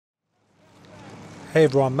Hey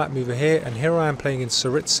everyone, MapMover here, and here I am playing in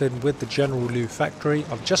Tsaritsyn with the General Liu Factory.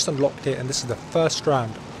 I've just unlocked it and this is the first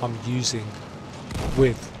round I'm using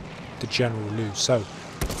with the General Liu. So,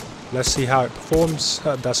 let's see how it performs.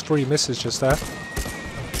 That's 3 misses just there.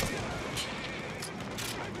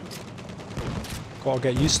 Gotta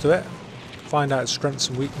get used to it, find out its strengths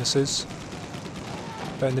and weaknesses.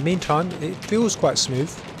 But in the meantime, it feels quite smooth,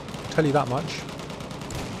 I'll tell you that much.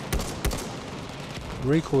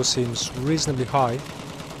 Recoil seems reasonably high.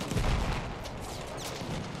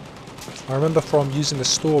 I remember from using the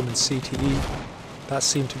Storm in CTE, that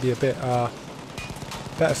seemed to be a bit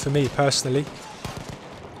better for me personally.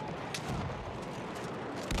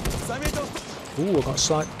 Ooh, I got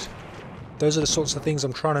sniped. Those are the sorts of things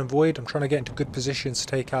I'm trying to avoid. I'm trying to get into good positions to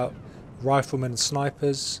take out riflemen and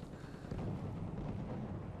snipers.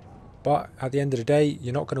 But at the end of the day,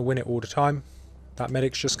 you're not going to win it all the time. That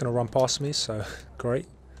medic's just going to run past me, so great.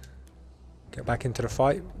 Get back into the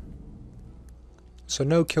fight. So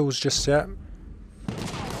no kills just yet.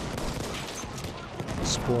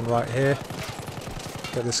 Spawn right here.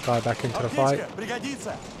 Get this guy back into the fight.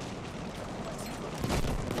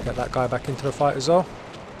 Get that guy back into the fight as well.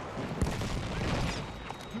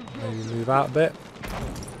 Maybe move out a bit.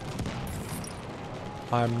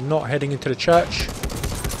 I'm not heading into the church.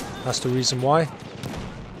 That's the reason why.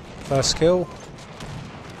 First kill.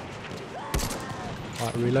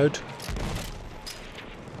 Right, reload.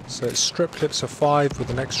 So it's strip clips of 5 with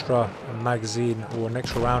an extra magazine or an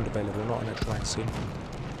extra round available, not an extra magazine.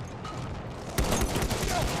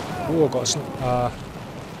 Oh, I got some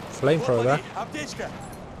flamethrower there.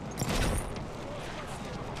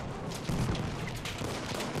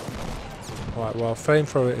 Right, well,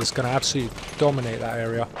 flamethrower is going to absolutely dominate that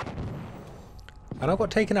area. And I got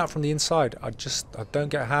taken out from the inside. I don't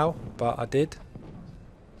get how, but I did.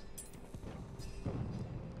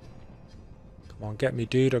 Come on, get me,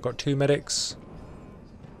 dude. I've got 2 medics.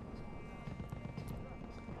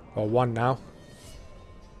 Well, 1 now.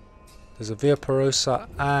 There's a Via Perosa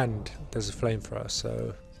and there's a flamethrower.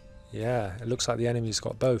 So, yeah, it looks like the enemy's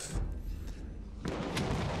got both.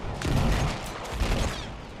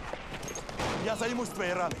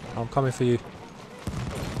 I'm coming for you.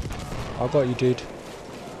 I got you, dude.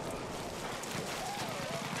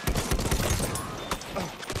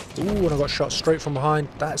 Ooh, and I got shot straight from behind.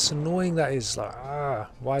 That's annoying, that is. Like,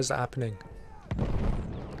 why is that happening?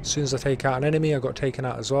 As soon as I take out an enemy, I got taken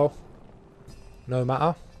out as well. No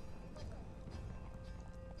matter.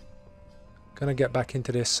 Gonna get back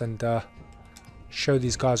into this and show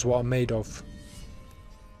these guys what I'm made of.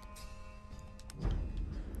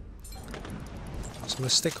 So I'm gonna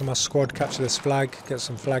stick with my squad, capture this flag, get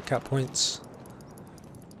some flag cap points.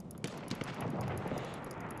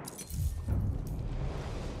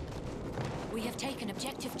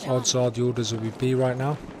 Odds are the orders will be B right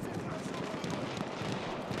now.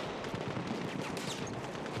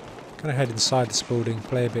 Gonna head inside this building,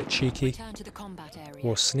 play a bit cheeky.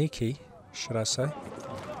 Or sneaky, should I say.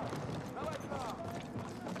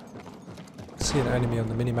 See an enemy on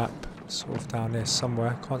the minimap, sort of down there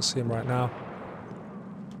somewhere. Can't see him right now.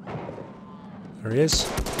 There he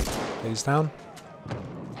is. He's down.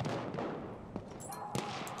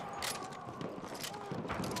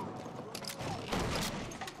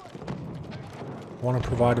 Want to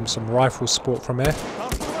provide him some rifle support from here.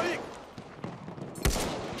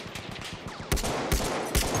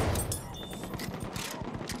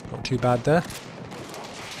 Not too bad there.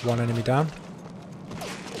 1 enemy down.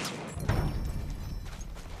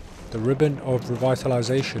 The ribbon of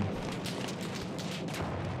revitalization.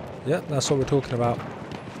 Yep, that's what we're talking about.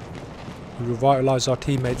 We revitalize our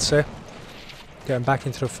teammates here. Get them back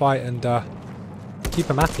into the fight and keep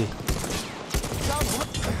them happy.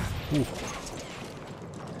 Ooh.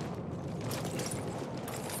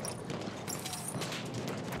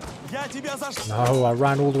 No, I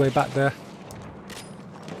ran all the way back there.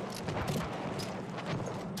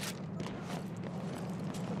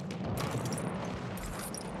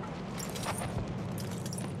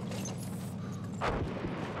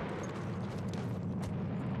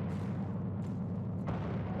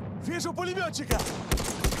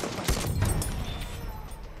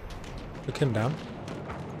 Took him down.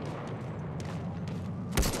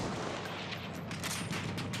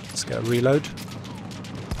 Let's get a reload.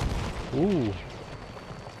 Ooh.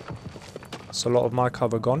 That's a lot of my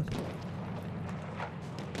cover gone.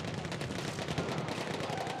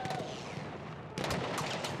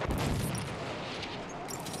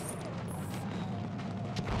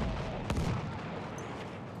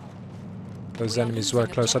 Those enemies were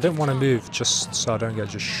close. I didn't want to move just so I don't get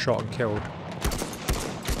just shot and killed.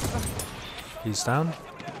 He's down.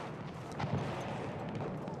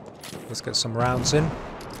 Let's get some rounds in.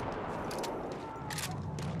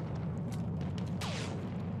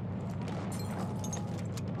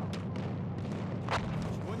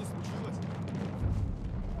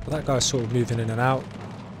 But that guy's sort of moving in and out.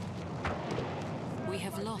 We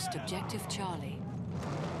have lost objective Charlie.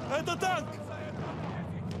 And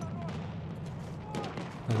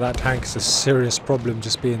that tank is a serious problem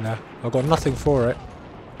just being there. I've got nothing for it,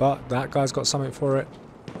 but that guy's got something for it.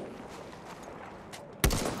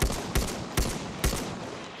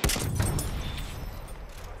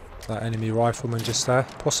 That enemy rifleman just there,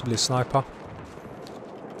 possibly a sniper.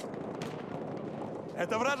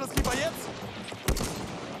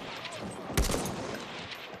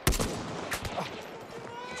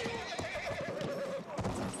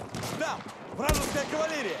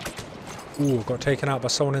 Ooh, got taken out by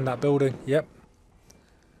someone in that building. Yep.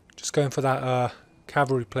 Just going for that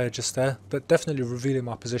cavalry player just there, but definitely revealing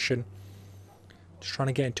my position. Just trying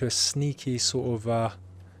to get into a sneaky sort of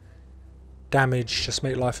damage, just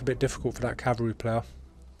make life a bit difficult for that cavalry player,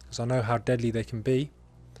 because I know how deadly they can be.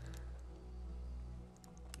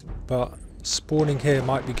 But spawning here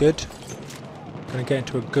might be good. I'm going to get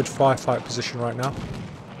into a good firefight position right now.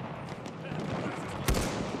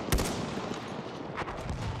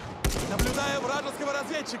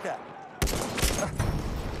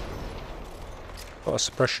 Got a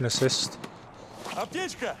suppression assist.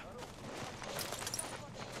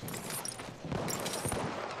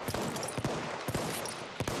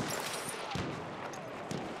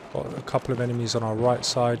 Got a couple of enemies on our right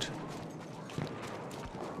side.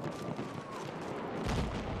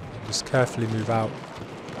 Just carefully move out.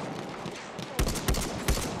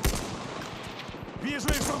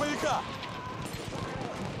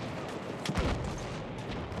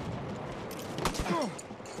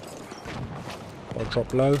 I'll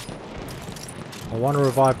drop low. I want to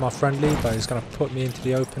revive my friendly, but he's going to put me into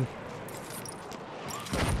the open.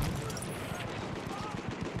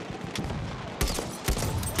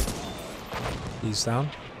 He's down.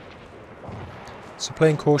 So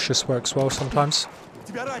playing cautious works well sometimes,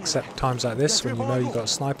 except times like this when you know you've got a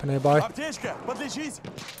sniper nearby.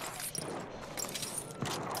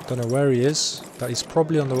 Don't know where he is, but he's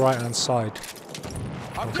probably on the right hand side.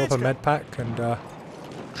 I'll drop a med pack and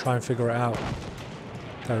try and figure it out.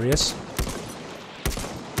 There he is.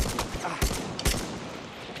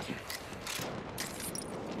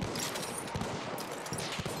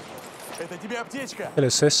 Kill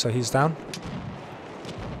assist, so he's down.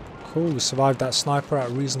 Cool, we survived that sniper at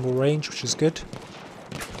a reasonable range, which is good.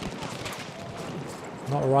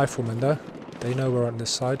 Not a rifleman though. They know we're on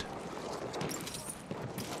this side.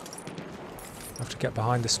 I have to get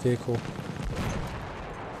behind this vehicle.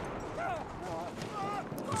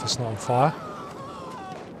 If it's not on fire.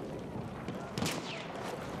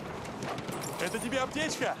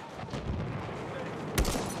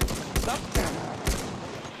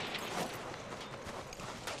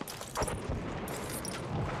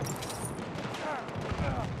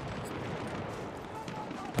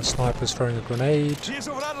 The sniper's throwing a grenade. I'm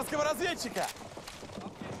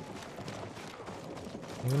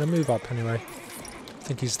going to move up anyway. I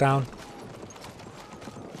think he's down.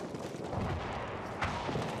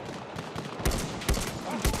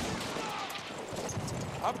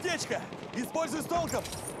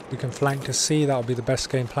 We can flank to C, that'll be the best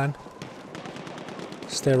game plan.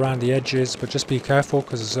 Stay around the edges, but just be careful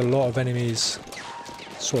because there's a lot of enemies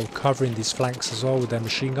sort of covering these flanks as well with their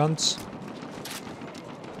machine guns.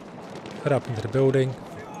 Head up into the building.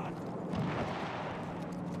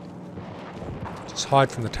 Just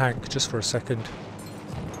hide from the tank just for a second.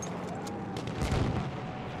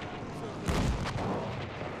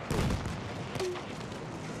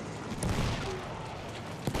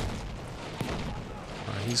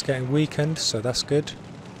 Right, he's getting weakened, so that's good.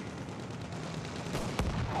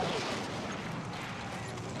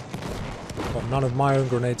 Got none of my own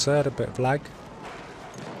grenades there, a bit of lag.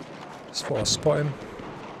 Just thought I'd spot him.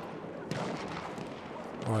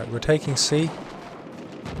 Alright, we're taking C.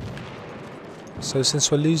 So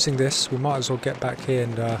since we're losing this, we might as well get back here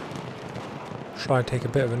and try and take a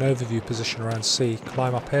bit of an overview position around C.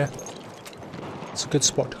 Climb up here. It's a good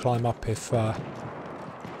spot to climb up if a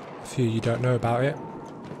few of you don't know about it.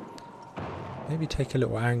 Maybe take a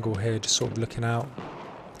little angle here, just sort of looking out.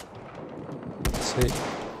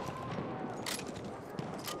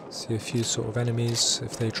 See a few sort of enemies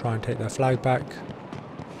if they try and take their flag back.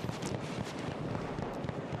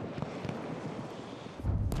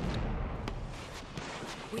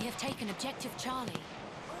 We have taken objective Charlie.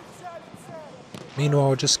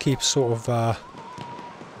 Meanwhile, I'll just keep sort of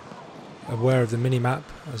aware of the mini-map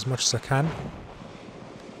as much as I can.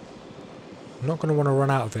 I'm not going to want to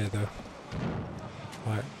run out of here though.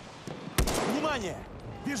 Right.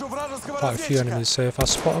 Quite a few enemies, so if I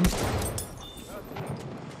spot them...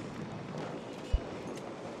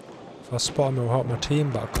 If I spot them, it will help my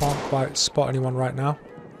team, but I can't quite spot anyone right now.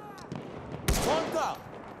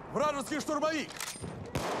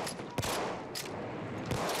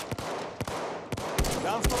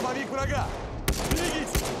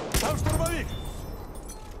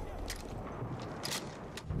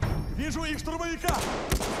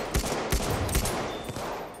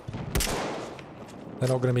 They're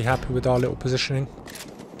not going to be happy with our little positioning.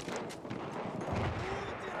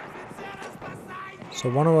 So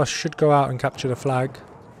one of us should go out and capture the flag.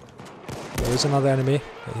 There is another enemy,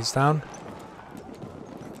 but he's down.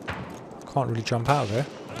 Can't really jump out of here.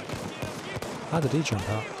 How did he jump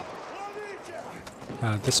out?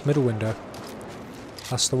 This middle window.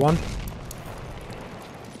 That's the one.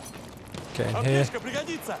 Get in here.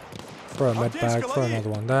 Throw a med bag, throw another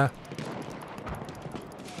one there.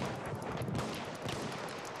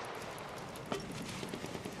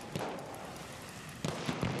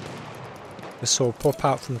 This will pop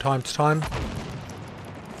out from time to time.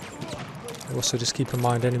 Also just keep in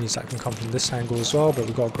mind enemies that can come from this angle as well, but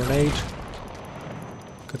we've got a grenade.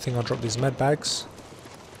 Good thing I dropped these med bags.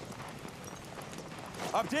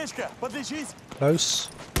 Close.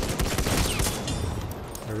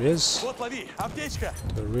 There he is. Do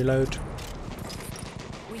a reload.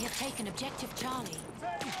 We have taken objective Charlie.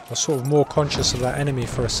 I was sort of more conscious of that enemy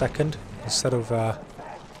for a second, instead of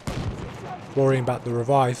worrying about the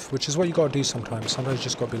revive, which is what you got to do sometimes. Sometimes you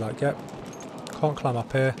just got to be like, yep, can't climb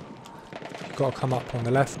up here. You've got to come up on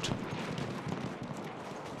the left.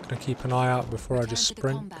 Gonna keep an eye out before I just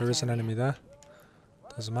sprint. There is an enemy there.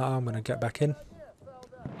 Doesn't matter, I'm gonna get back in.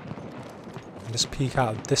 And just peek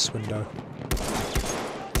out of this window.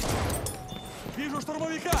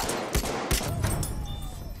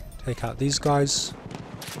 Take out these guys.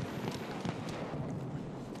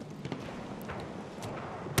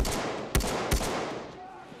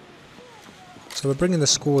 So we're bringing the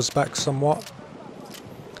scores back somewhat.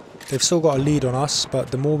 They've still got a lead on us,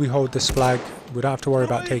 but the more we hold this flag, we don't have to worry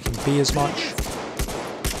about taking B as much.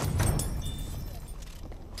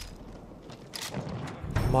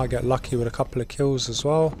 Might get lucky with a couple of kills as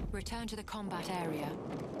well. Return to the combat area.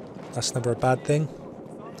 That's never a bad thing.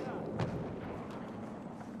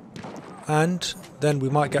 And then we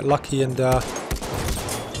might get lucky and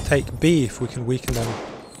take B if we can weaken them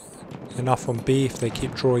enough on B, if they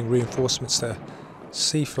keep drawing reinforcements to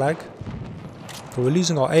C flag. But we're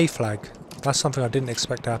losing our A flag. That's something I didn't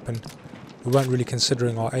expect to happen. We weren't really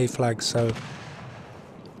considering our A flag, so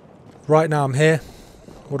right now I'm here.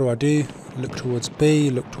 What do? Look towards B,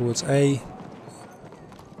 look towards A.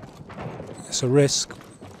 It's a risk,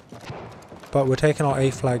 but we're taking our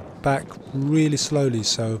A flag back really slowly,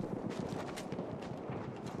 so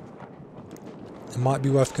it might be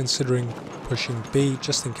worth considering pushing B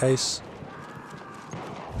just in case.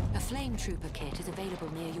 A flame trooper kit is available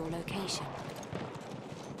near your location.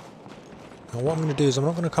 Now what I'm going to do is I'm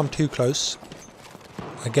not going to come too close.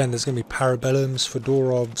 Again, there's going to be parabellums,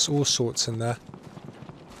 fedorovs, all sorts in there.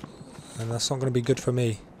 And that's not going to be good for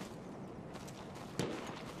me.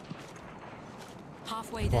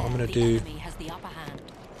 Halfway What there, I'm going to the do... enemy has the upper hand.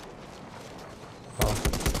 Oh.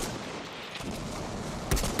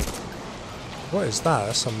 What is that?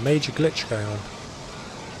 That's some major glitch going on.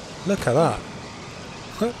 Look at that.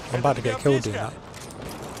 I'm about to get killed doing that.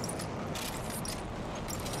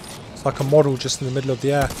 It's like a model just in the middle of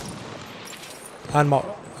the air. And my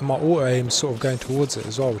auto aim is sort of going towards it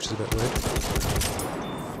as well, which is a bit weird.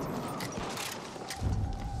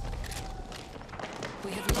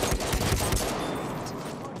 We have lost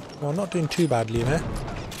it. Well, I'm not doing too badly in here.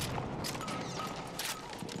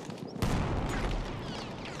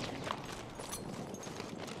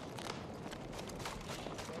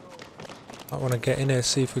 I want to get in here,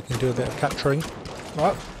 see if we can do a bit of capturing.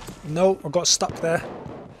 Right. No, I got stuck there.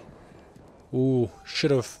 Ooh,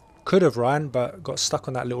 could have ran, but got stuck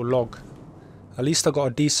on that little log. At least I got a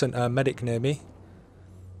decent medic near me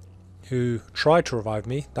who tried to revive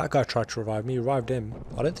me. That guy tried to revive me, revived him.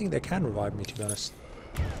 I don't think they can revive me, to be honest.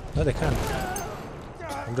 No, they can.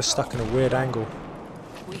 I'm just stuck in a weird angle.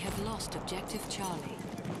 We have lost objective Charlie.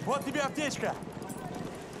 Вот тебе аптечка.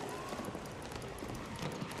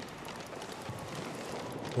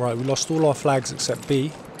 Right, we lost all our flags except B,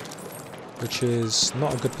 which is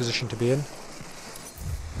not a good position to be in.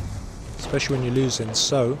 Especially when you're losing,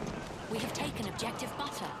 so We have taken objective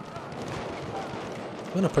butter.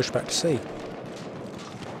 I'm going to push back to C.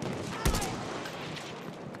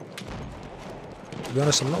 To be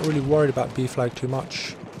honest, I'm not really worried about B flag too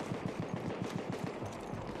much.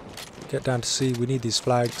 Get down to C. We need these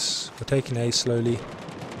flags. We're taking A slowly.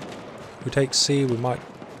 If we take C, we might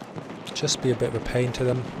just be a bit of a pain to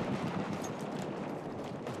them.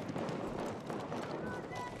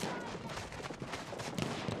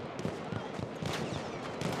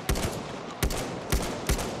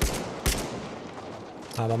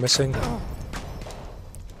 Am I missing?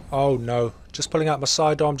 Oh no. Just pulling out my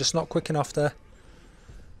sidearm, just not quick enough there.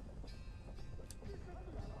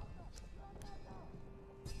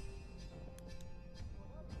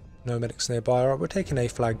 No medics nearby. Alright, we're taking A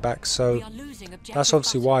flag back, so that's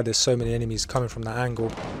obviously why there's so many enemies coming from that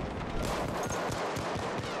angle.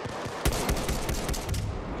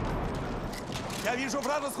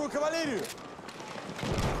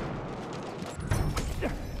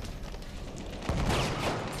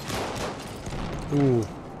 Ooh,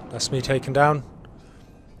 that's me taken down.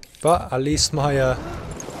 But at least my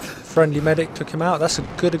friendly medic took him out. That's a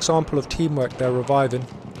good example of teamwork there, reviving.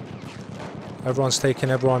 Everyone's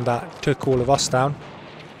taking everyone that took all of us down.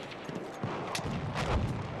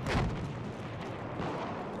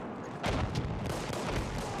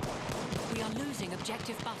 We are losing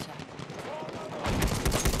objective butter.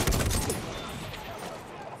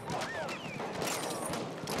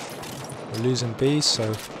 We're losing B,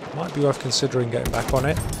 so might be worth considering getting back on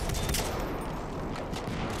it.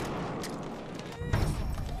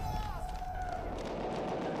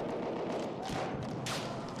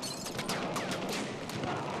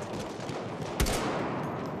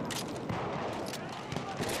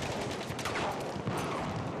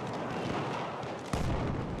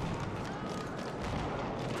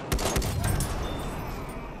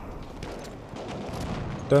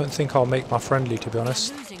 Don't think I'll make my friendly, to be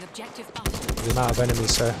honest. The amount of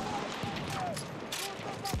enemies here.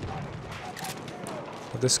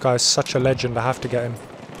 But this guy's such a legend, I have to get him.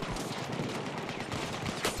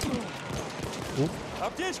 Ooh.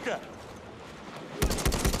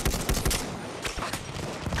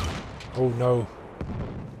 Oh no.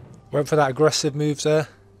 Went for that aggressive move there.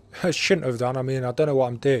 I shouldn't have done. I mean, I don't know what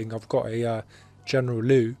I'm doing. I've got a General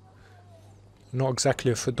Liu. Not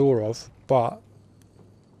exactly a Fedorov, but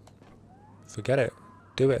forget it.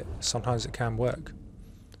 Do it. Sometimes it can work.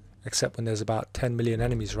 Except when there's about 10 million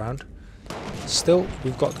enemies around. Still,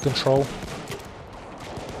 we've got the control.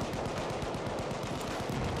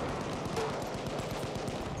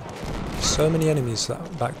 So many enemies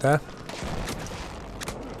back there.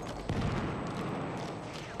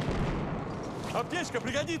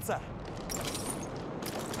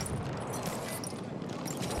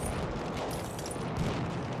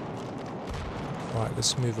 Right,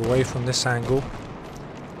 let's move away from this angle.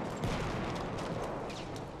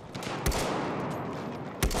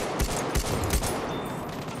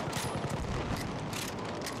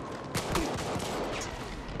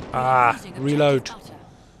 Reload.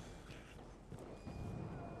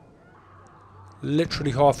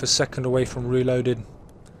 Literally half a second away from reloading.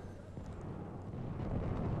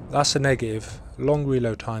 That's a negative. Long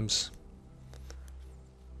reload times.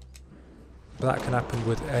 But that can happen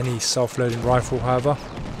with any self-loading rifle, however.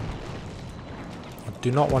 I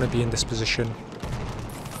do not want to be in this position.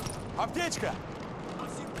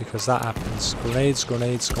 Because that happens. Grenades,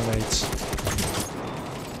 grenades, grenades.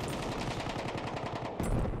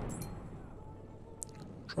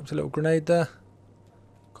 Dropped a little grenade there.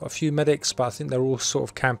 Got a few medics, but I think they're all sort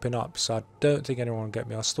of camping up, so I don't think anyone will get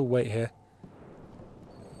me. I'll still wait here.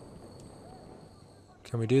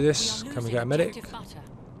 Can we do this? Can we get a medic?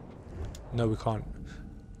 No, we can't.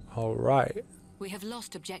 Alright. We have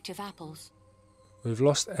lost objective apples. We've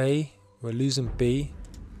lost A. We're losing B.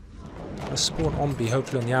 Let's spawn on B,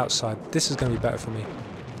 hopefully on the outside. This is going to be better for me.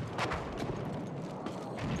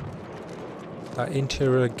 That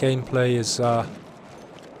interior gameplay is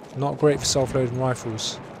not great for self-loading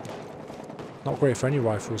rifles. Not great for any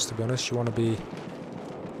rifles, to be honest. You want to be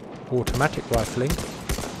automatic rifling.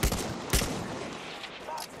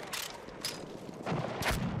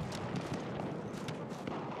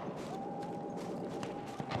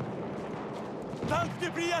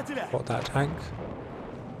 Got that tank.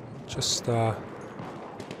 Just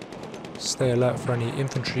stay alert for any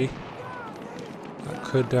infantry that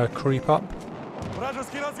could creep up.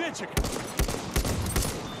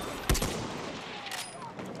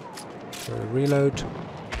 So reload.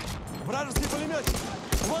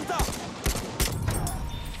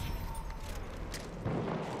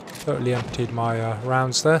 Totally emptied my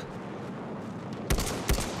rounds there.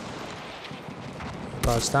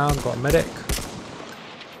 Guys down, got a medic.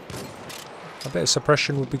 A bit of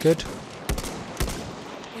suppression would be good.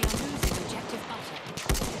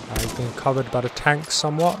 He's been covered by the tank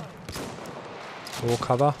somewhat. More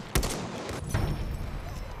cover.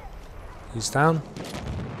 He's down.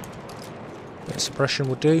 Bit of suppression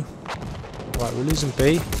will do. Right, we're losing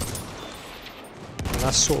B. And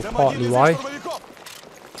that's sort of partly why.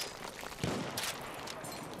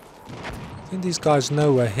 I think these guys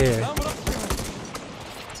know we're here.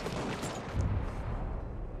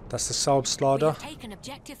 That's the Salbslader. Taken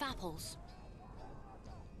objective apples.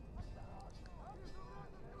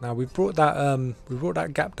 Now we've brought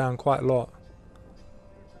that gap down quite a lot.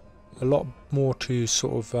 A lot more to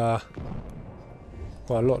sort of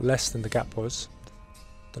well, a lot less than the gap was.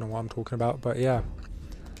 Don't know what I'm talking about, but yeah.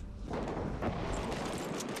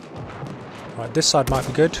 Right, this side might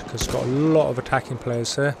be good because it's got a lot of attacking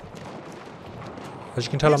players here. As you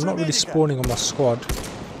can tell, I'm not really spawning on my squad.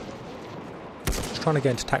 Just trying to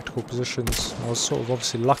get into tactical positions. I was sort of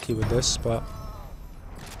obviously lucky with this, but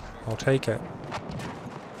I'll take it.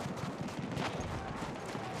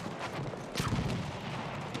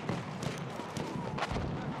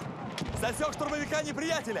 Засек штурмовика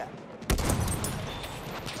неприятеля.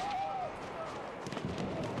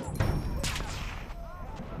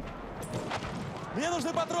 Мне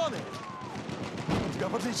нужны патроны. Тебя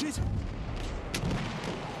подлечить?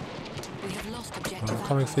 I'm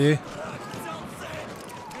coming for you.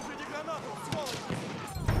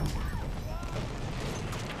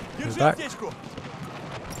 Держи аптечку.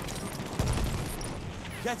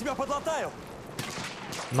 Я тебя подлатаю.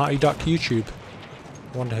 Nutty Duck YouTube.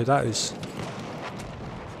 I wonder who that is.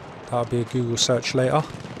 That'll be a Google search later.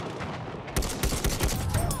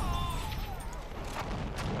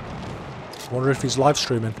 Wonder if he's live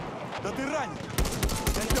streaming. Да ты ранен.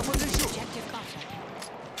 Я тебя подлечу.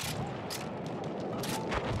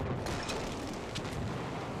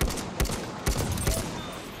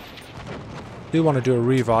 Do want to do a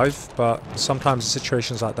revive, but sometimes in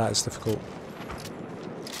situations like that it's difficult.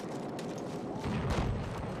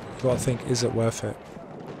 You've got to think, is it worth it?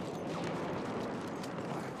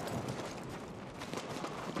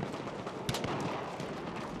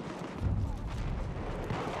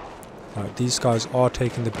 Right, these guys are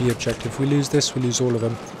taking the B objective. If we lose this, we lose all of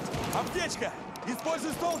them.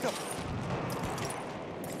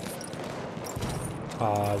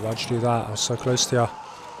 Ah, why'd you do that? I was so close to you.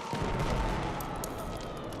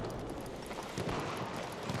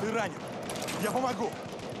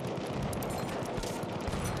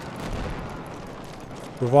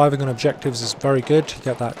 Reviving on objectives is very good. You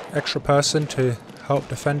get that extra person to help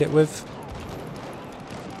defend it with.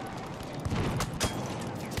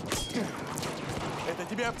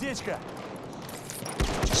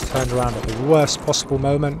 Just turned around at the worst possible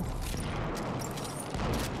moment.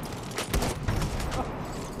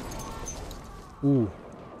 Ooh,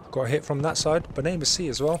 got a hit from that side. But name is C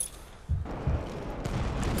as well.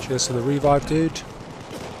 Cheers to the revive, dude.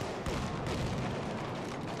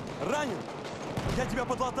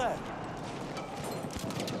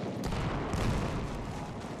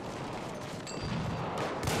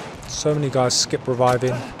 So many guys skip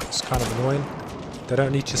reviving. It's kind of annoying. They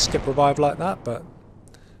don't need to skip revive like that, but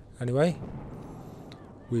anyway.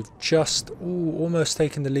 We've just almost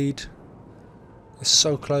taken the lead. It's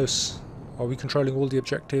so close. Are we controlling all the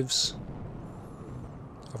objectives?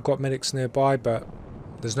 I've got medics nearby, but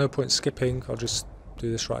there's no point skipping. I'll just do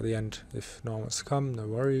this right at the end. If no one wants to come, no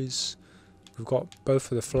worries. We've got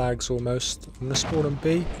both of the flags almost. I'm going to spawn on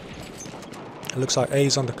B. It looks like A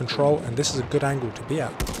is under control, and this is a good angle to be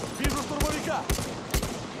at.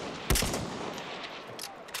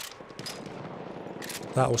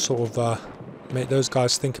 That will sort of make those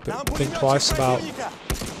guys think twice about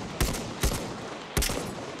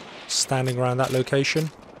standing around that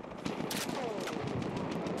location.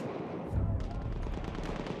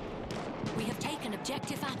 We have taken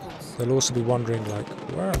objective apples. They'll also be wondering, like,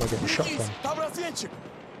 where am I getting shot from?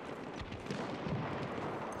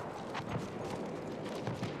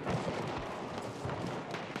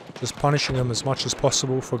 Just punishing them as much as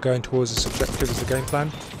possible for going towards this objective is the game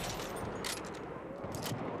plan.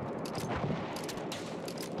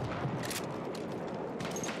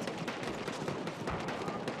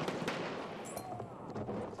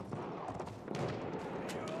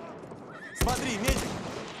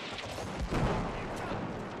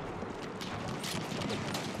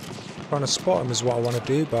 Trying to spot him is what I want to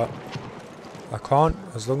do, but I can't.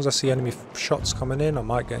 As long as I see enemy shots coming in, I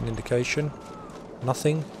might get an indication.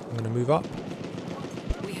 Nothing. I'm going to move up.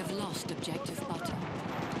 We have lost objective butter.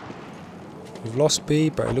 We've lost B,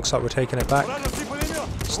 but it looks like we're taking it back.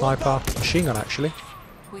 Sniper, machine gun actually.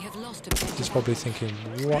 We have lost objective. He's probably thinking,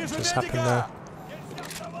 what just happened there?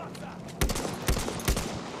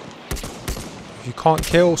 If you can't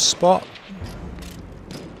kill, spot.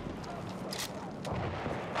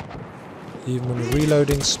 Even when we're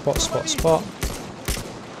reloading, spot.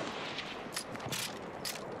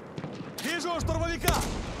 Вижу штурмовика!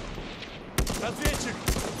 Разведчик!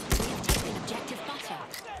 We've taken objective butter.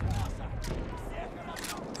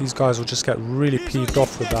 These guys will just get really peeved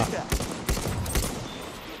off with that.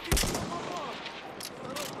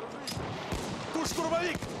 Тут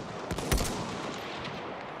штурмовик!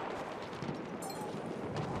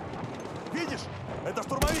 Видишь? Это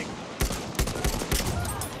штурмовик!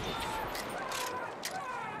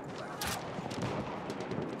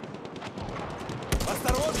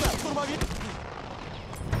 Осторожно, штурмовик!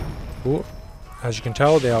 Oh, as you can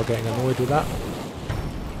tell, they are getting annoyed with that.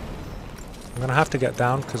 I'm going to have to get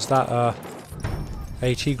down because that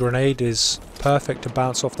AT grenade is perfect to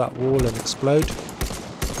bounce off that wall and explode.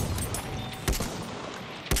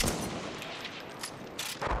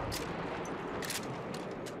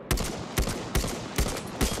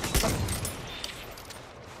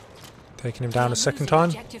 Taking him down a second time.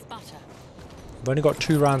 Objective butter. I've only got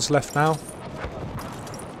 2 rounds left now.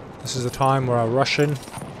 This is the time where I rush in.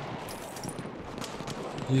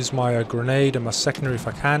 Use my grenade and my secondary if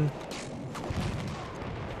I can.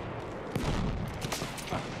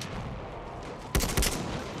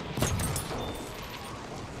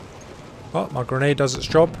 Oh, my grenade does its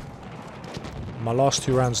job. My last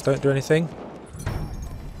 2 rounds don't do anything.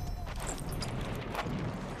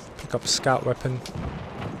 Pick up a scout weapon.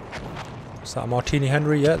 Is that a Martini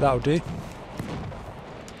Henry? Yeah, that'll do.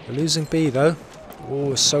 We're losing B though.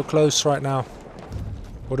 Oh, it's so close right now.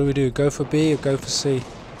 What do we do? Go for B or go for C?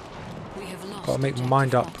 We have lost Gotta make my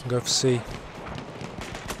mind up and go for C.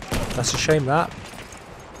 That's a shame that.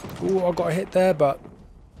 Oh, I got a hit there, but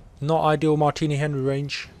not ideal Martini Henry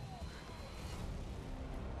range.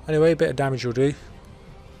 Anyway, a bit of damage will do.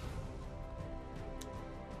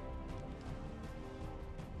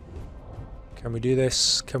 Can we do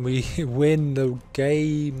this? Can we win the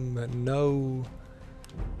game? No.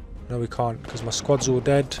 No, we can't because my squad's all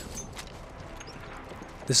dead.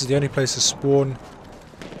 This is the only place to spawn.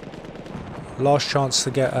 Last chance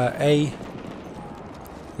to get A.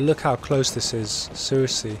 Look how close this is.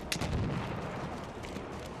 Seriously.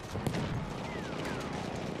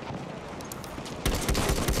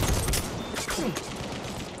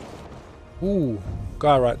 Ooh,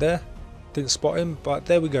 guy right there. Didn't spot him, but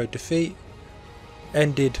there we go. Defeat.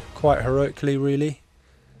 Ended quite heroically, really.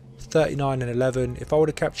 39 and 11. If I would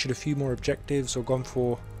have captured a few more objectives or gone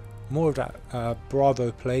for more of that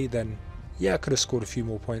Bravo play, then yeah, I could have scored a few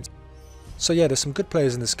more points. So yeah, there's some good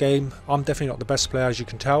players in this game. I'm definitely not the best player, as you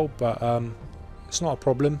can tell, but it's not a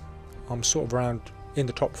problem. I'm sort of around in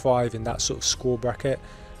the top 5 in that sort of score bracket,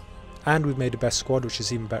 and we've made the best squad, which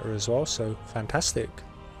is even better as well, so fantastic.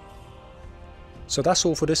 So that's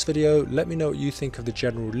all for this video. Let me know what you think of the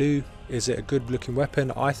General Liu. Is it a good looking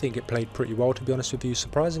weapon? I think it played pretty well, to be honest with you.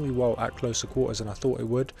 Surprisingly well at closer quarters than I thought it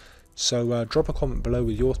would. So drop a comment below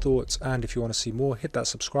with your thoughts, and if you want to see more, hit that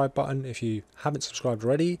subscribe button if you haven't subscribed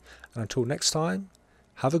already. And until next time,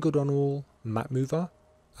 have a good one all. MapMover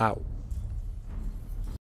out.